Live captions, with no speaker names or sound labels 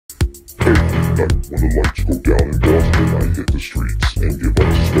Every night when the lights go down in Boston, I hit the streets and give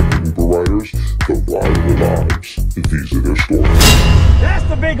unsuspecting Uber riders the ride of their lives. These are their stories. That's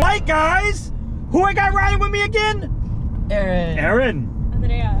the big light, guys! Who I got riding with me again? Aaron.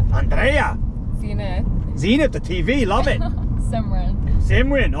 Andrea. Zenith, the TV, love it.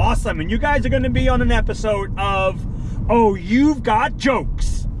 Simran, awesome. And you guys are going to be on an episode of Oh, You've Got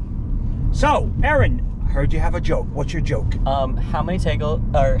Jokes. So, Aaron, I heard you have a joke. What's your joke? How many tickles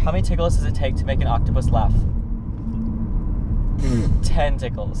does it take to make an octopus laugh? 10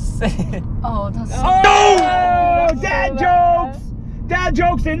 tickles. Oh, that's Dad jokes! Dad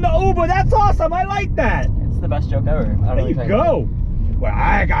jokes in the Uber. That's awesome. I like that. It's the best joke ever. There you go. Well,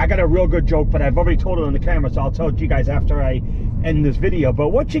 I got a real good joke, but I've already told it on the camera, so I'll tell it to you guys after I end this video. But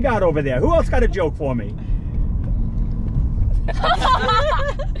what you got over there? Who else got a joke for me?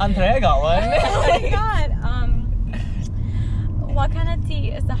 Andrea got one. Oh my god. What kind of tea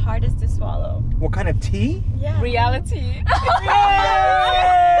is the hardest to swallow? What kind of tea? Yeah. reality.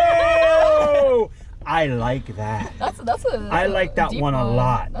 Oh! I like that. I like that one a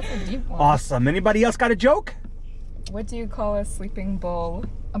lot. That's a deep one. Awesome. Anybody else got a joke? What do you call a sleeping bull?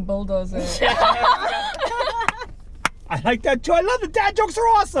 A bulldozer. I like that too. I love it. Dad jokes are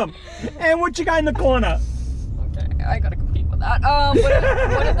awesome. And what you got in the corner? Okay, I gotta compete with that.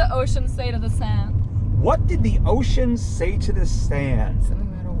 What did the ocean say to the sand? What did the ocean say to the sand? Something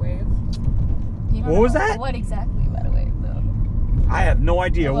about a wave. What was that? What exactly about a wave, though? I have no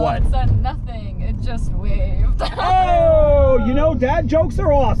idea Well, what. it said nothing. It just waved. Oh, you know, dad jokes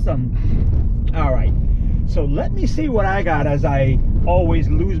are awesome. All right. So let me see what I got, as I always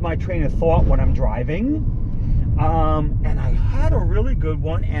lose my train of thought when I'm driving. And I had a really good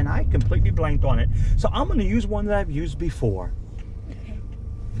one, and I completely blanked on it. So I'm going to use one that I've used before.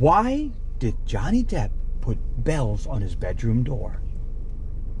 Why did Johnny Depp put bells on his bedroom door?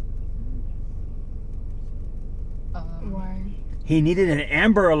 Why? He needed an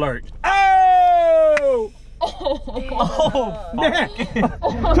Amber Alert. Oh! Man.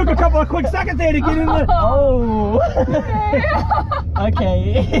 Took a couple of quick seconds there to get in the... Oh.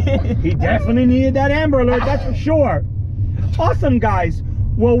 Okay. He definitely needed that Amber Alert, that's for sure. Awesome, guys.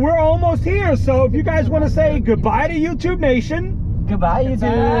 Well, we're almost here, so if you guys want to say goodbye to YouTube Nation. Goodbye,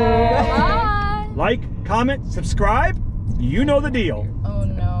 YouTube. Bye. Like, comment, subscribe. You know the deal. Oh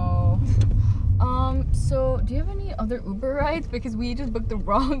no. So do you have any other Uber rides? Because we just booked the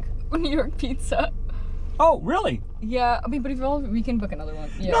wrong New York pizza. Oh, really? Yeah, I mean, but if we can book another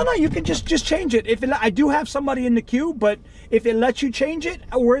one. Yeah. No, you can just change it. If I do have somebody in the queue, but if it lets you change it,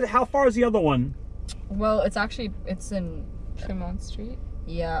 how far is the other one? Well, it's in Tremont Street.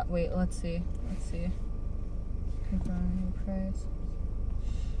 Yeah. Wait. Let's see. Confirm price.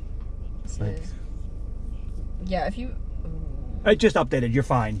 This is. Yeah. If you. I just updated. You're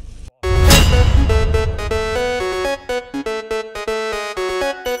fine.